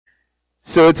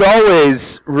So it's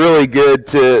always really good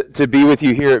to be with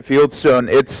you here at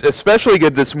Fieldstone. It's especially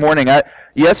good this morning.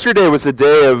 Yesterday was a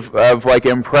day of like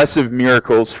impressive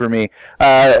miracles for me.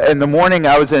 In the morning,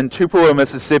 I was in Tupelo,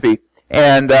 Mississippi,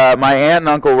 and my aunt and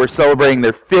uncle were celebrating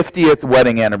their 50th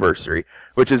wedding anniversary,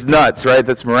 which is nuts, right?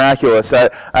 That's miraculous. I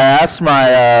asked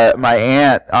my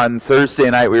aunt on Thursday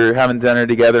night, we were having dinner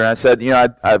together, and I said,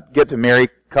 I get to marry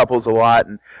couples a lot,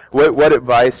 and what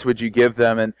advice would you give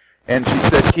them? And she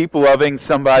said, keep loving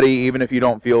somebody even if you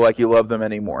don't feel like you love them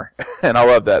anymore. And I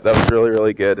love that. That was really,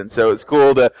 really good. And so it's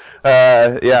cool to,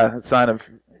 a sign of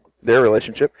their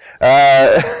relationship.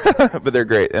 But they're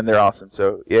great and they're awesome.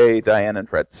 So yay, Diane and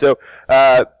Fred. So,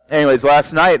 anyways,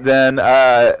 last night then,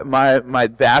 my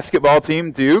basketball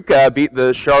team, Duke, beat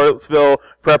the Charlottesville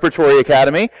Preparatory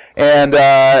Academy, and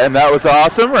that was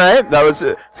awesome, right?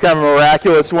 It's kind of a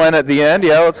miraculous win at the end.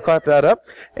 Yeah, let's clap that up.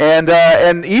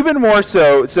 And even more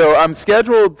so I'm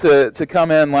scheduled to come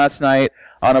in last night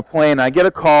on a plane. I get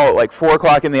a call at like 4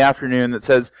 o'clock in the afternoon that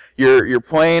says your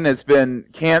plane has been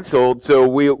canceled, so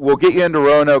we'll get you into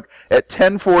Roanoke at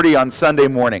 10:40 on Sunday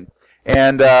morning.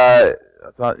 And I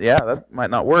thought, yeah, that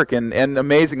might not work. And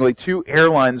amazingly, 2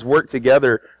 airlines worked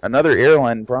together. Another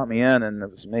airline brought me in, and it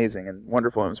was amazing and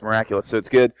wonderful. It was miraculous. So it's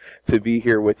good to be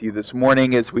here with you this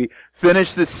morning as we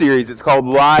finish this series. It's called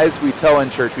Lies We Tell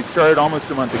in Church. We started almost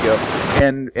a month ago,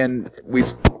 and we.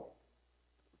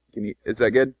 Is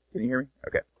that good? Can you hear me?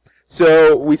 Okay.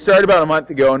 So we started about a month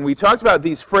ago, and we talked about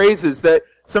these phrases that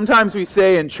sometimes we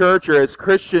say in church or as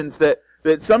Christians that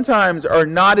sometimes are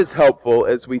not as helpful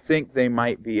as we think they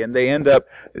might be, and they end up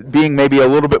being maybe a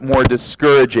little bit more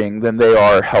discouraging than they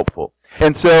are helpful.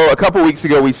 And so a couple weeks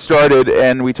ago we started,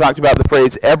 and we talked about the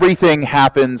phrase, everything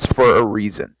happens for a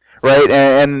reason. Right,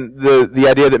 and the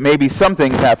idea that maybe some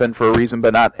things happen for a reason,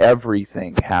 but not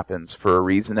everything happens for a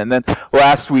reason. And then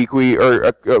last week,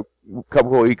 a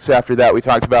couple of weeks after that, we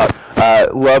talked about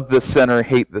love the sinner,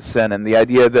 hate the sin, and the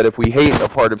idea that if we hate a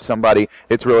part of somebody,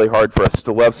 it's really hard for us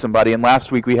to love somebody. And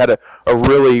last week, we had a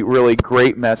really, really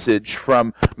great message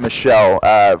from Michelle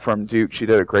from Duke. She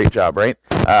did a great job, right?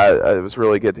 It was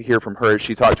really good to hear from her.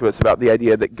 She talked to us about the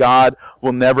idea that God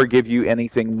will never give you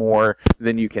anything more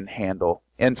than you can handle.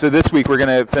 And so this week we're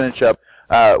going to finish up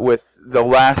with the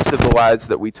last of the lies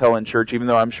that we tell in church, even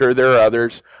though I'm sure there are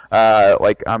others,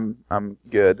 like I'm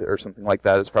good or something like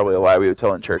that is probably a lie we would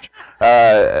tell in church.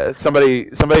 Somebody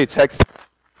text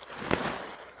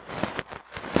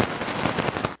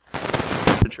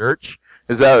to church.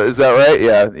 Is that right?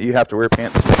 Yeah, you have to wear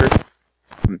pants to church.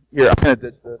 Here, I'm going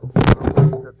to ditch this.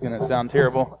 That's going to sound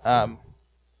terrible.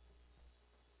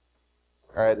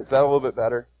 All right, is that a little bit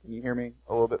better? Can you hear me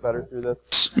a little bit better through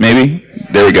this? Maybe?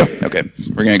 There we go. Okay,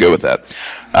 we're going to go with that.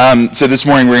 So this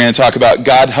morning we're going to talk about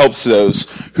God helps those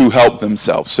who help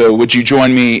themselves. So would you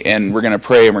join me, and we're going to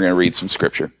pray, and we're going to read some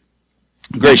scripture.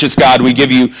 Gracious God, we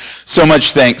give you so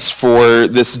much thanks for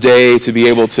this day to be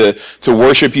able to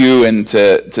worship you and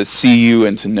to see you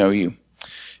and to know you.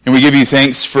 And we give you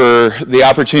thanks for the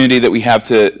opportunity that we have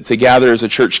to gather as a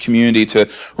church community to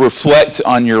reflect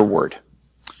on your word.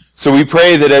 So we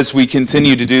pray that as we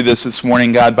continue to do this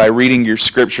morning, God, by reading your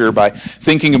scripture, by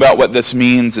thinking about what this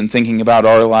means and thinking about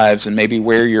our lives and maybe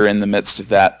where you're in the midst of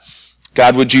that,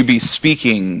 God, would you be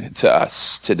speaking to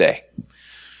us today?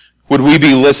 Would we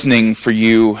be listening for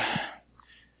you?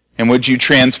 And would you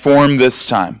transform this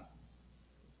time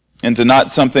into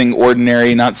not something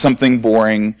ordinary, not something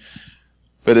boring,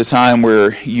 but a time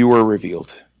where you are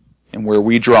revealed and where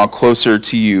we draw closer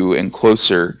to you and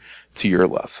closer to your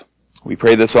love. We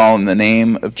pray this all in the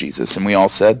name of Jesus, and we all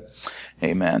said,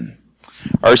 amen.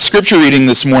 Our scripture reading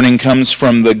this morning comes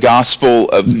from the Gospel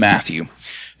of Matthew.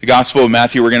 The Gospel of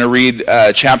Matthew, we're going to read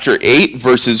chapter 8,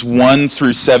 verses 1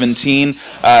 through 17.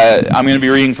 I'm going to be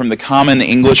reading from the Common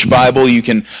English Bible. You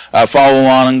can follow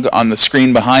along on the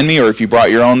screen behind me, or if you brought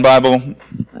your own Bible,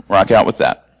 rock out with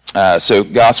that. So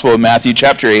Gospel of Matthew,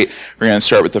 chapter 8, we're going to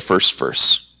start with the first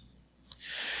verse.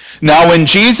 Now when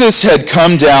Jesus had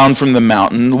come down from the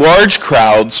mountain, large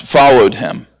crowds followed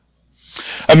him.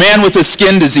 A man with a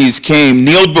skin disease came,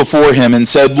 kneeled before him, and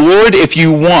said, Lord, if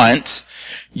you want,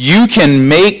 you can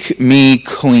make me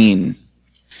clean.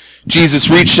 Jesus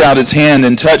reached out his hand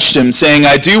and touched him, saying,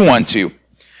 I do want to.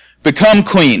 Become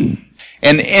clean.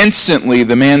 And instantly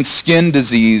the man's skin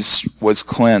disease was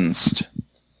cleansed.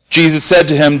 Jesus said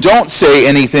to him, don't say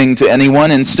anything to anyone.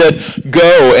 Instead,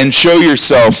 go and show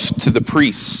yourself to the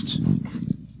priest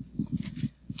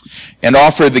and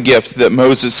offer the gift that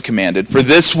Moses commanded, for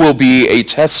this will be a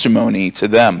testimony to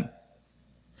them.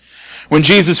 When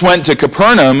Jesus went to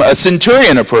Capernaum, a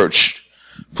centurion approached,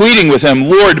 pleading with him,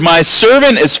 "Lord, my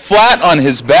servant is flat on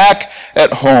his back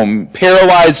at home,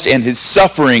 paralyzed, and his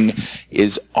suffering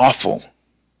is awful."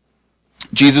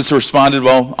 Jesus responded,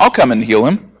 "Well, I'll come and heal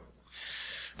him."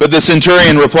 But the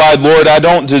centurion replied, "Lord, I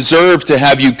don't deserve to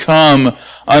have you come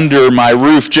under my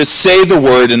roof. Just say the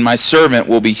word and my servant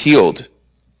will be healed.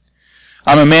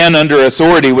 I'm a man under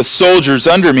authority with soldiers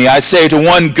under me. I say to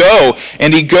one, 'Go,'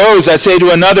 and he goes. I say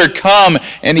to another, 'Come,'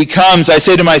 and he comes. I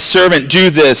say to my servant, 'Do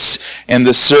this,' and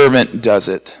the servant does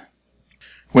it."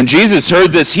 When Jesus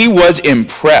heard this, he was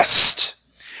impressed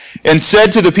and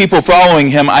said to the people following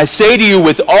him, "I say to you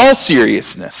with all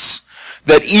seriousness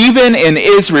that even in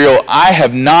Israel I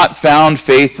have not found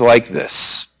faith like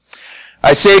this.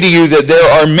 I say to you that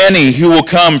there are many who will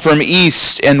come from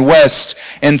east and west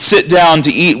and sit down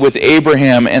to eat with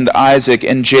Abraham and Isaac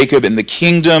and Jacob in the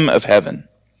kingdom of heaven.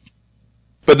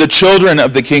 But the children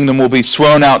of the kingdom will be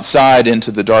thrown outside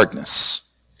into the darkness.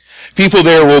 People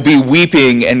there will be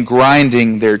weeping and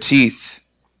grinding their teeth."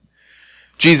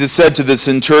 Jesus said to the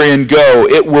centurion, "Go,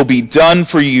 it will be done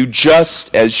for you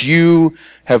just as you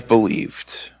have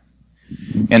believed."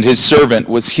 And his servant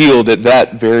was healed at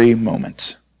that very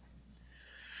moment.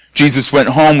 Jesus went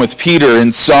home with Peter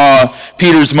and saw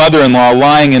Peter's mother-in-law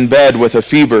lying in bed with a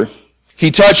fever.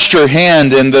 He touched her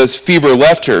hand and the fever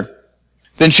left her.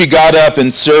 Then she got up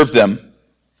and served them.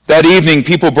 That evening,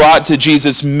 people brought to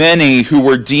Jesus many who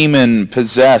were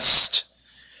demon-possessed.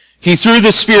 He threw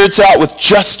the spirits out with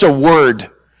just a word.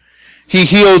 He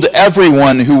healed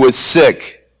everyone who was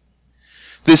sick.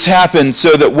 This happened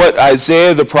so that what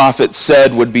Isaiah the prophet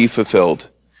said would be fulfilled.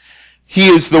 He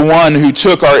is the one who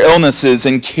took our illnesses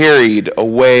and carried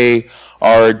away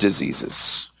our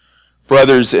diseases.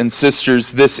 Brothers and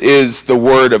sisters, this is the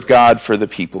word of God for the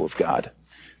people of God.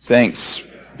 Thanks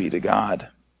be to God.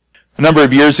 A number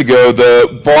of years ago,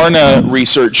 the Barna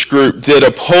Research Group did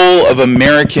a poll of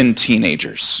American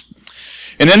teenagers.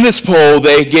 And in this poll,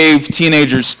 they gave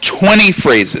teenagers 20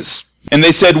 phrases. And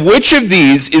they said, which of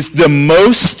these is the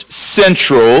most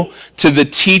central to the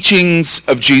teachings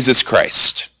of Jesus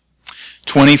Christ?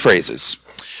 20 phrases.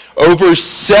 Over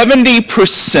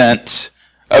 70%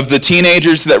 of the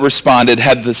teenagers that responded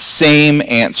had the same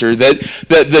answer, that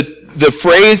the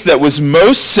phrase that was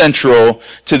most central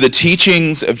to the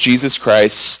teachings of Jesus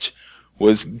Christ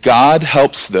was, God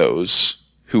helps those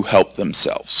who help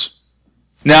themselves.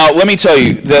 Now, let me tell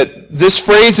you that this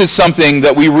phrase is something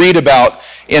that we read about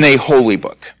in a holy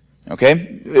book.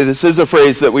 Okay? This is a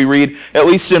phrase that we read, at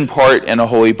least in part, in a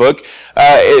holy book.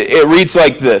 It reads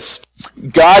like this: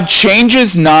 God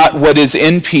changes not what is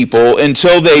in people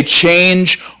until they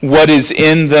change what is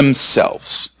in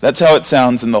themselves. That's how it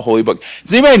sounds in the holy book.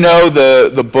 Does anybody know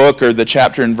the book or the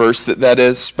chapter and verse that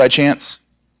is, by chance?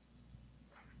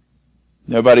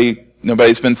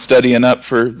 Nobody's been studying up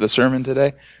for the sermon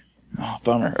today? Oh,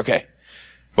 bummer. Okay.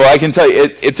 Well, I can tell you,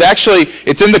 it's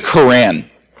in the Quran.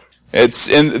 It's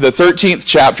in the 13th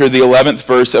chapter, the 11th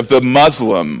verse of the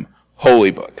Muslim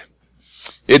holy book.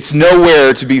 It's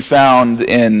nowhere to be found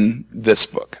in this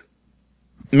book.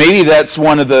 Maybe that's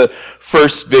one of the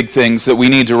first big things that we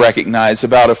need to recognize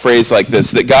about a phrase like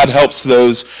this, that God helps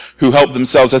those who help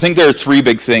themselves. I think there are three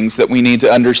big things that we need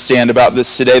to understand about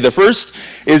this today. The first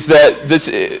is that this...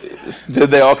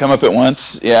 Did they all come up at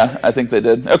once? Yeah, I think they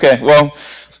did. Okay, well,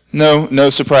 no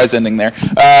surprise ending there.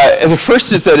 The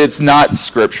first is that it's not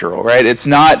scriptural, right? It's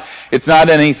not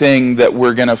anything that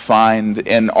we're going to find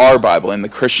in our Bible, in the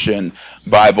Christian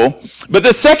Bible. But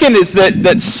the second is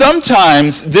that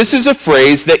sometimes this is a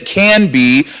phrase that can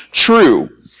be true.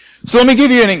 So let me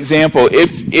give you an example.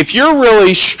 If you're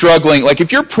really struggling, like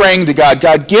if you're praying to God,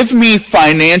 God, give me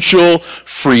financial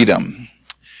freedom.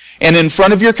 And in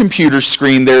front of your computer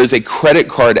screen, there is a credit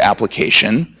card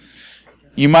application.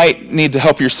 You might need to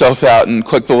help yourself out and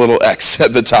click the little X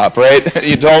at the top, right?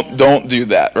 You don't do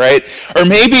that, right? Or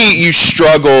maybe you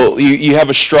struggle, you have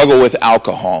a struggle with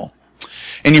alcohol.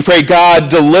 And you pray, God,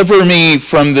 deliver me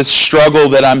from this struggle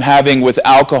that I'm having with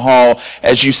alcohol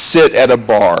as you sit at a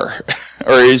bar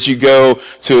or as you go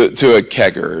to a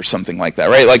kegger or something like that,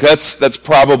 right? Like that's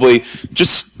probably,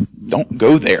 just don't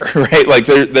go there, right? Like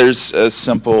there's a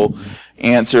simple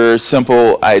answer, a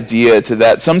simple idea to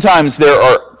that. Sometimes there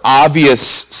are obvious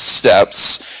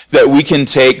steps that we can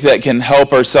take that can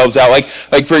help ourselves out. Like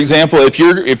for example, if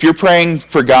you're praying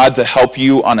for God to help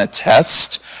you on a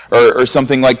test or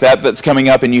something like that that's coming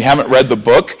up and you haven't read the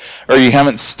book or you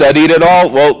haven't studied at all,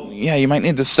 well, yeah, you might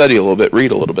need to study a little bit,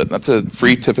 read a little bit. That's a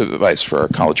free tip of advice for our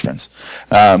college friends.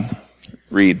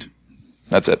 Read.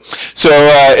 That's it. So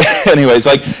anyways,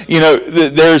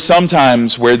 there are some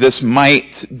times where this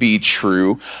might be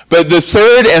true, but the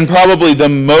third and probably the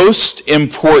most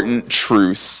important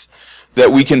truth that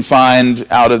we can find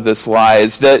out of this lie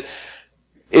is that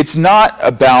it's not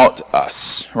about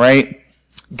us, right?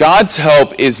 God's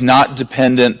help is not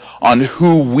dependent on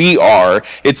who we are.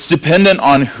 It's dependent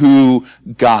on who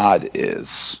God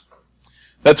is.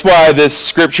 That's why this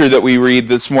scripture that we read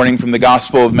this morning from the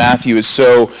Gospel of Matthew is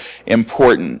so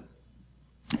important.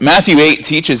 Matthew 8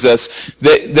 teaches us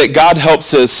that God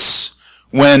helps us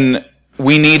when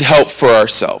we need help for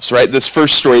ourselves, right? This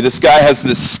first story, this guy has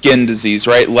this skin disease,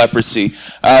 right? Leprosy.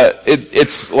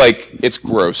 It's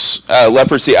gross.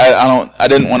 Leprosy, I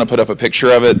didn't want to put up a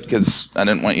picture of it because I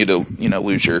didn't want you to,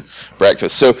 lose your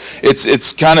breakfast. So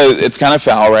it's kind of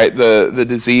foul, right? The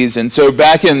disease. And so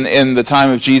back in the time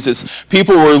of Jesus,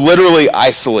 people were literally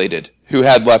isolated who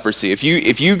had leprosy. If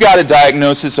you got a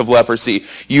diagnosis of leprosy,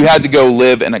 you had to go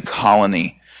live in a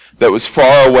colony that was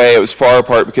far away, it was far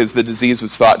apart because the disease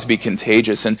was thought to be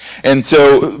contagious. And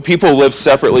so people lived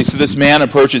separately. So this man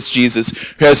approaches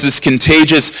Jesus who has this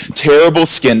contagious, terrible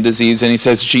skin disease, and he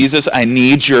says, Jesus, I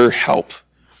need your help.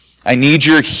 I need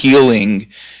your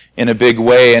healing in a big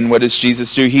way. And what does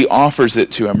Jesus do? He offers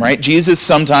it to him, right? Jesus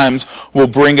sometimes will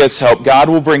bring us help. God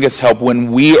will bring us help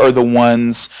when we are the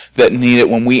ones that need it,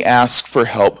 when we ask for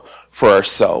help for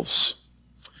ourselves.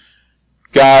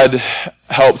 God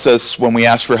helps us when we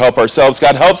ask for help ourselves.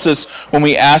 God helps us when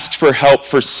we ask for help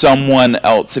for someone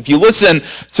else. If you listen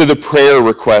to the prayer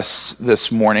requests this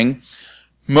morning,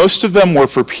 most of them were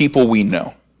for people we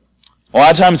know. A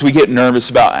lot of times we get nervous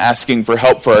about asking for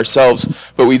help for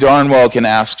ourselves, but we darn well can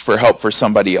ask for help for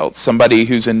somebody else, somebody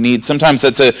who's in need. Sometimes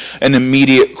that's an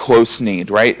immediate close need,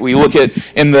 right? We look at,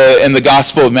 in the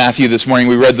Gospel of Matthew this morning,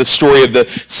 we read the story of the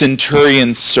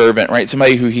centurion's servant, right?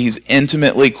 Somebody who he's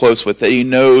intimately close with, that he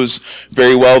knows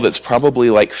very well, that's probably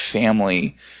like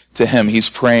family to him. He's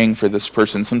praying for this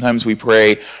person. Sometimes we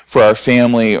pray for our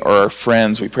family or our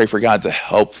friends. We pray for God to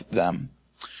help them.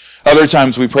 Other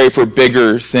times we pray for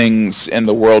bigger things in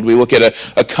the world. We look at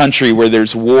a country where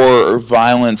there's war or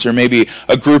violence, or maybe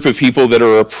a group of people that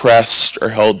are oppressed or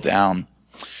held down.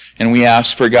 And we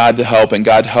ask for God to help, and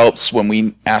God helps when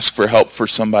we ask for help for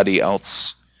somebody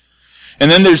else.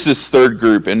 And then there's this third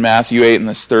group in Matthew 8, and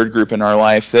this third group in our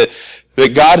life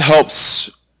that God helps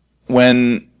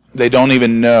when they don't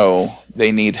even know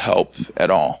they need help at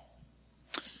all.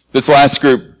 This last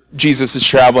group, Jesus is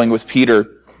traveling with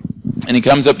Peter. And he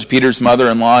comes up to Peter's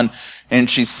mother-in-law, and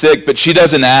she's sick, but she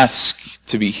doesn't ask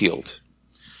to be healed.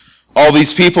 All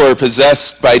these people are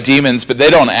possessed by demons, but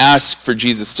they don't ask for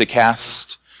Jesus to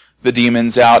cast the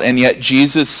demons out. And yet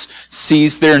Jesus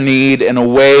sees their need in a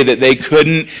way that they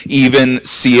couldn't even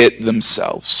see it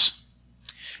themselves.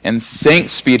 And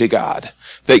thanks be to God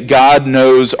that God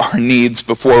knows our needs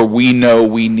before we know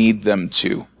we need them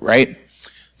too, right?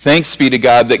 Thanks be to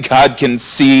God that God can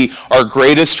see our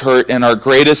greatest hurt and our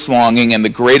greatest longing, and the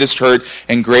greatest hurt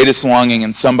and greatest longing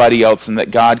in somebody else, and that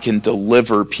God can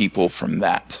deliver people from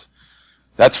that.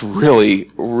 That's really,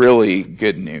 really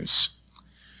good news.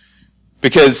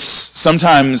 Because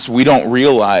sometimes we don't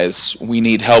realize we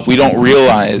need help. We don't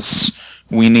realize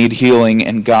we need healing,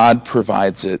 and God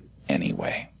provides it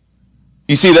anyway.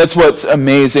 You see, that's what's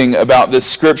amazing about this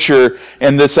scripture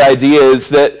and this idea, is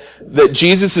that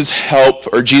Jesus' help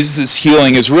or Jesus'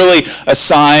 healing is really a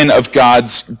sign of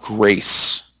God's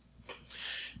grace.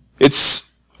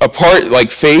 It's a part, like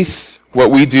faith,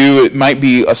 what we do, it might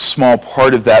be a small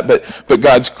part of that, but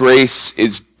God's grace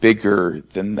is bigger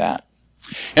than that.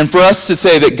 And for us to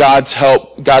say that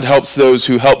God helps those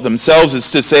who help themselves,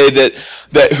 is to say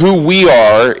that who we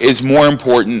are is more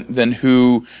important than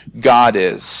who God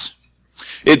is.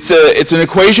 It's an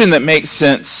equation that makes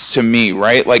sense to me,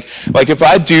 right? Like if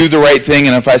I do the right thing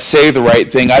and if I say the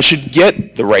right thing, I should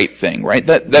get the right thing, right?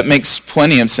 That makes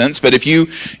plenty of sense. But if you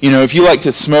like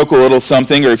to smoke a little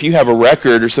something, or if you have a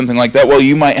record or something like that, well,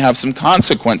 you might have some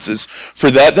consequences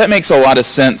for that. That makes a lot of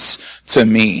sense to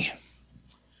me.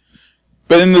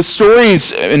 But in the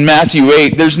stories in Matthew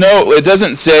 8, it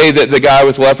doesn't say that the guy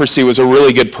with leprosy was a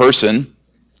really good person.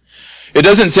 It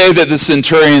doesn't say that the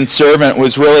centurion's servant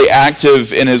was really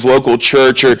active in his local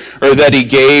church, or that he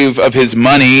gave of his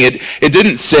money. It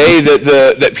didn't say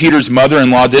that Peter's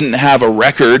mother-in-law didn't have a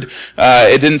record.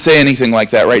 It didn't say anything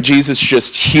like that, right? Jesus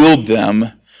just healed them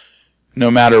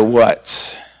no matter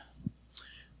what.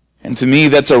 And to me,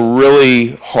 that's a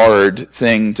really hard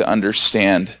thing to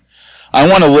understand. I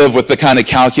want to live with the kind of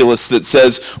calculus that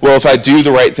says, well, if I do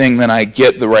the right thing, then I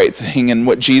get the right thing. And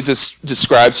what Jesus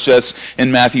describes to us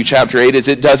in Matthew chapter 8 is,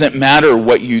 it doesn't matter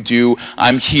what you do.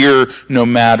 I'm here no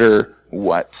matter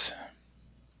what.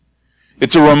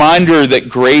 It's a reminder that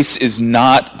grace is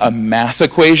not a math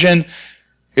equation.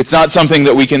 It's not something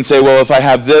that we can say, well, if I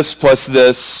have this plus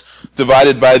this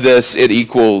divided by this, it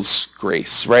equals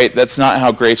grace, right? That's not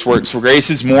how grace works. Grace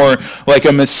is more like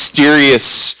a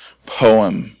mysterious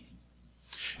poem.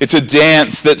 It's a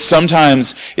dance that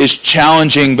sometimes is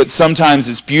challenging, but sometimes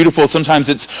it's beautiful, sometimes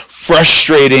it's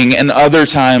frustrating, and other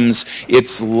times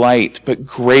it's light. But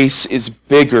grace is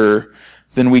bigger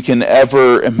than we can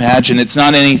ever imagine. It's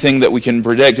not anything that we can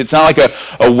predict. It's not like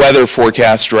a weather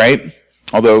forecast, right?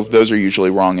 Although those are usually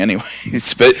wrong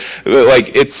anyways. But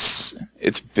like it's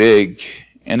big,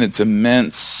 and it's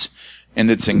immense, and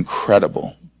it's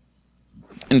incredible.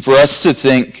 And for us to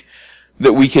think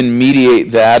that we can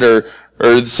mediate that or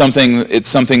it's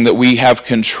something that we have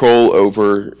control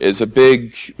over is a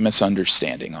big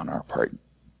misunderstanding on our part.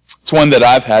 It's one that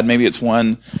I've had, maybe it's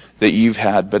one that you've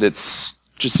had, but it's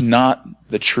just not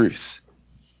the truth.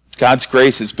 God's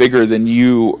grace is bigger than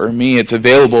you or me. It's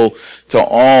available to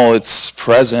all. It's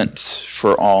present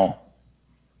for all.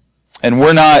 And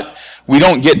we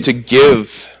don't get to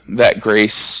give that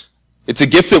grace. It's a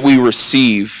gift that we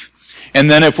receive. And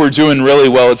then if we're doing really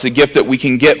well, it's a gift that we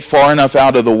can get far enough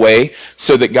out of the way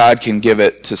so that God can give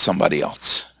it to somebody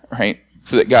else, right?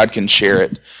 So that God can share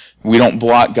it. We don't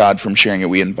block God from sharing it.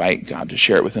 We invite God to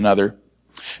share it with another.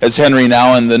 As Henry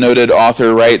Nouwen, the noted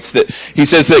author, writes, that he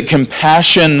says that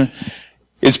compassion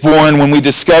is born when we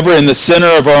discover in the center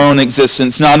of our own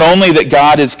existence not only that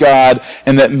God is God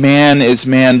and that man is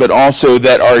man, but also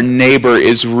that our neighbor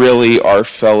is really our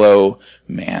fellow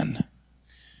man.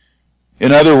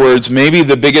 In other words, maybe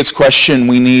the biggest question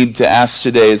we need to ask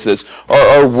today is this: are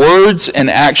our words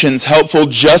and actions helpful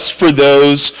just for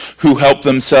those who help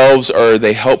themselves, or are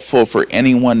they helpful for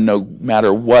anyone no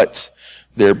matter what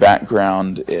their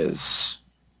background is?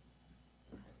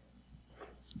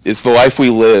 Is the life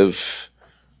we live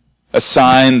a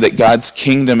sign that God's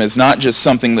kingdom is not just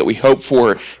something that we hope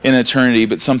for in eternity,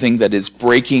 but something that is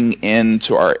breaking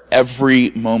into our every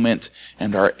moment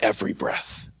and our every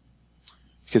breath?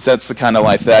 Because that's the kind of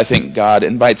life that I think God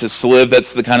invites us to live.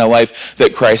 That's the kind of life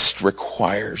that Christ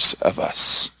requires of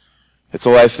us. It's a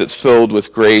life that's filled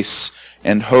with grace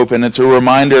and hope. And it's a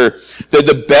reminder that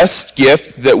the best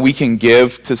gift that we can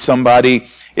give to somebody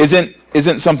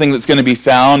isn't something that's going to be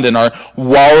found in our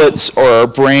wallets or our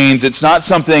brains. It's not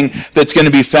something that's going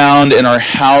to be found in our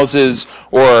houses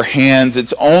or our hands.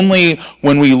 It's only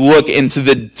when we look into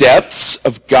the depths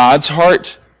of God's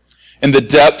heart and the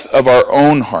depth of our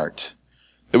own heart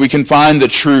that we can find the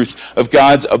truth of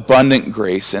God's abundant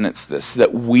grace. And it's this: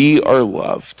 that we are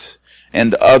loved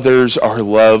and others are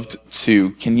loved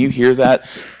too. Can you hear that?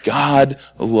 God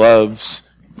loves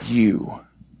you.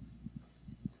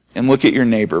 And look at your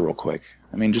neighbor real quick.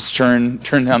 I mean, just turn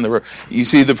down the road. You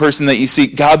see the person that you see,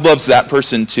 God loves that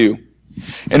person too.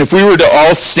 And if we were to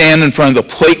all stand in front of the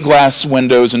plate glass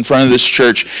windows in front of this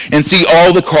church and see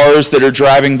all the cars that are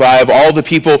driving by of all the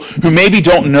people who maybe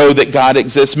don't know that God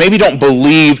exists, maybe don't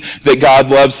believe that God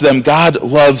loves them, God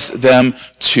loves them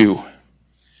too.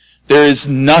 There is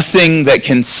nothing that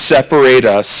can separate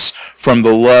us from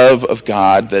the love of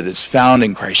God that is found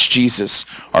in Christ Jesus,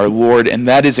 our Lord, and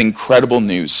that is incredible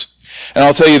news. And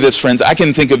I'll tell you this, friends, I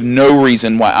can think of no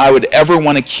reason why I would ever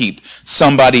want to keep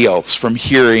somebody else from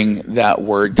hearing that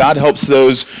word. God helps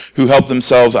those who help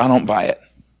themselves. I don't buy it.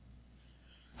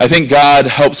 I think God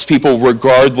helps people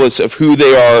regardless of who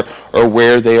they are or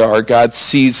where they are. God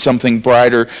sees something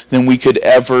brighter than we could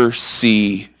ever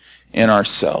see in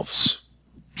ourselves.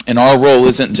 And our role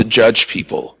isn't to judge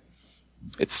people.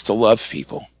 It's to love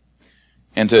people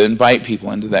and to invite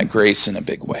people into that grace in a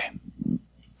big way.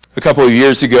 A couple of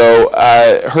years ago,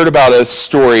 I heard about a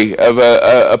story of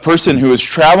a person who was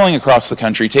traveling across the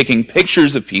country, taking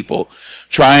pictures of people,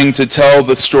 trying to tell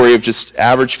the story of just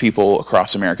average people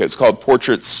across America. It's called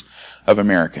Portraits of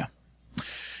America.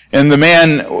 And the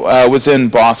man was in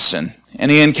Boston, and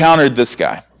he encountered this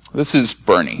guy. This is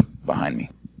Bernie behind me.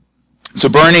 So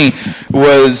Bernie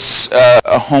was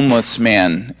a homeless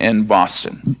man in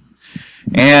Boston.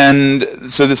 And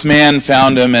so this man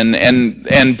found him,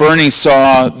 and Bernie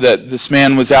saw that this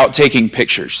man was out taking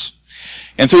pictures.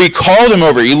 And so he called him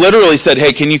over. He literally said,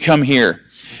 "Hey, can you come here?"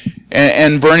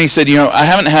 And Bernie said, "I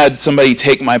haven't had somebody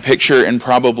take my picture in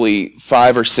probably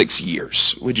 5 or 6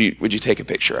 years. Would you take a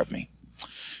picture of me?"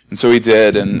 And so he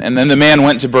did. And then the man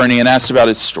went to Bernie and asked about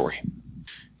his story.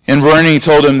 And Bernie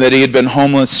told him that he had been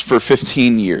homeless for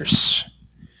 15 years.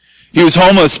 He was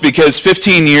homeless because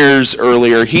 15 years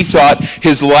earlier, he thought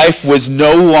his life was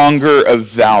no longer of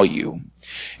value.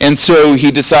 And so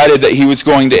he decided that he was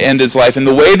going to end his life. And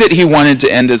the way that he wanted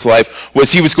to end his life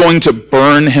was he was going to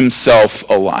burn himself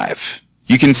alive.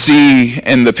 You can see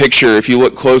in the picture, if you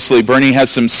look closely, Bernie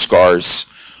has some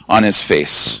scars on his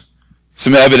face.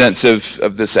 Some evidence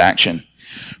of this action.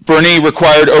 Bernie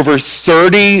required over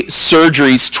 30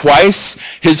 surgeries. Twice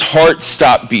his heart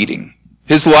stopped beating.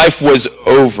 His life was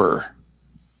over.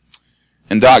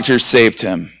 And doctors saved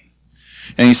him.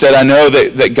 And he said, I know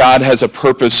that God has a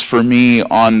purpose for me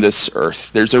on this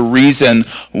earth. There's a reason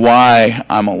why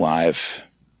I'm alive.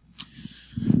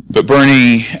 But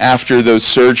Bernie, after those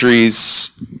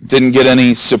surgeries, didn't get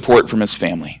any support from his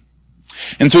family.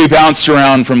 And so he bounced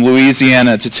around from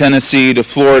Louisiana to Tennessee to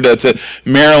Florida to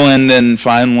Maryland and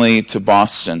finally to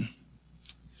Boston.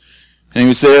 And he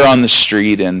was there on the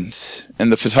street, and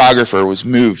the photographer was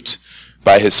moved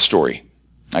by his story.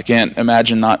 I can't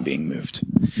imagine not being moved.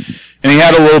 And he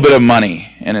had a little bit of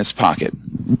money in his pocket.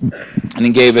 And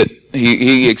he gave it,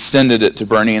 he extended it to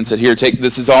Bernie and said, here, take,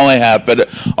 this is all I have, but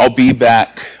I'll be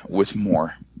back with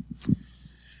more.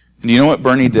 And you know what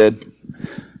Bernie did?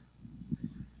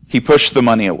 He pushed the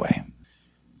money away.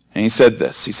 And he said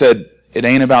this, he said, it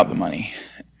ain't about the money.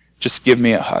 Just give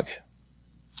me a hug.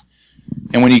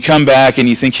 And when you come back and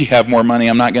you think you have more money,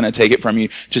 I'm not going to take it from you.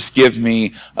 Just give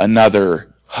me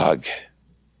another hug.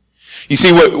 You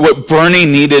see, what Bernie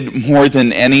needed more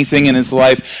than anything in his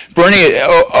life, Bernie,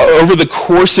 over the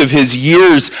course of his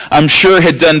years, I'm sure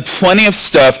had done plenty of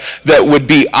stuff that would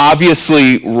be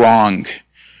obviously wrong.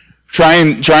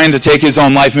 Trying to take his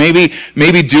own life,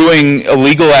 maybe doing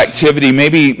illegal activity,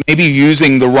 maybe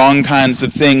using the wrong kinds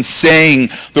of things, saying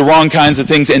the wrong kinds of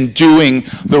things, and doing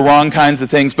the wrong kinds of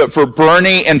things. But for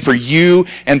Bernie and for you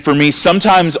and for me,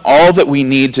 sometimes all that we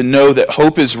need to know that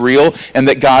hope is real and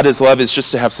that God is love is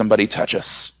just to have somebody touch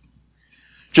us.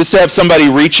 Just to have somebody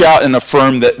reach out and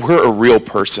affirm that we're a real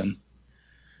person.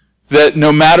 That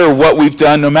no matter what we've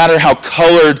done, no matter how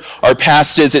colored our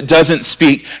past is, it doesn't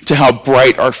speak to how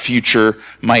bright our future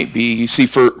might be. You see,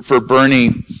 for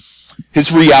Bernie,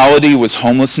 his reality was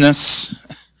homelessness.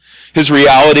 His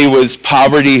reality was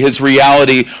poverty. His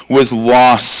reality was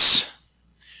loss.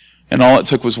 And all it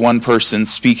took was one person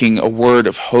speaking a word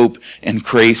of hope and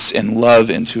grace and love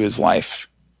into his life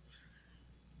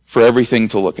for everything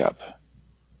to look up.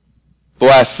 The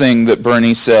last thing that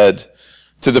Bernie said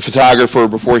to the photographer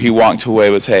before he walked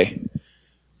away was, hey,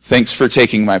 thanks for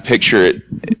taking my picture.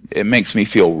 It makes me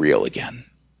feel real again.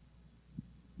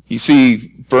 You see,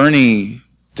 Bernie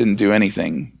didn't do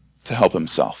anything to help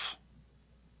himself.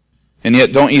 And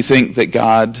yet, don't you think that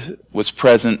God was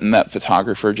present in that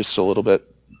photographer just a little bit?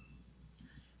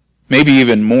 Maybe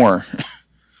even more.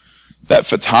 That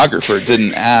photographer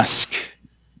didn't ask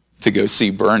to go see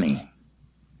Bernie.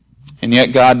 And yet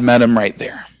God met him right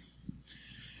there.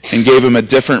 And gave him a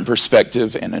different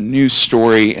perspective and a new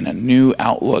story and a new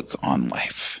outlook on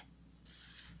life.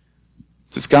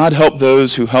 Does God help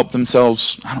those who help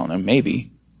themselves? I don't know,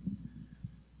 maybe.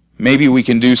 Maybe we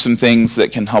can do some things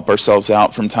that can help ourselves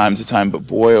out from time to time, but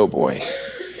boy, oh boy,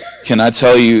 can I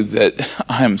tell you that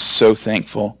I am so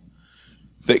thankful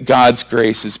that God's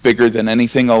grace is bigger than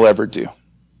anything I'll ever do.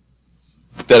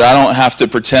 That I don't have to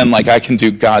pretend like I can do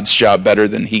God's job better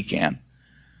than He can.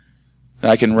 That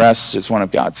I can rest as one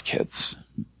of God's kids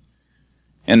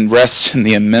and rest in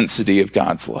the immensity of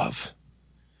God's love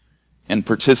and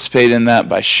participate in that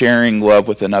by sharing love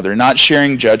with another, not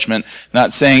sharing judgment,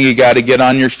 not saying you got to get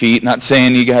on your feet, not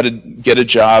saying you got to get a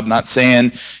job, not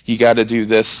saying you got to do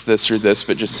this or this,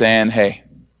 but just saying, hey,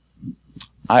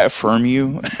 I affirm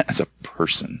you as a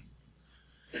person,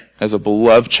 as a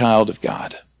beloved child of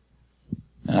God.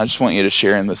 And I just want you to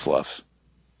share in this love.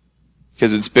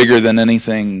 Because it's bigger than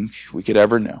anything we could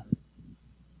ever know.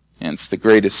 And it's the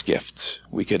greatest gift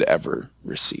we could ever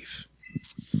receive.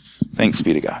 Thanks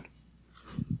be to God.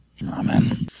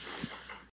 Amen.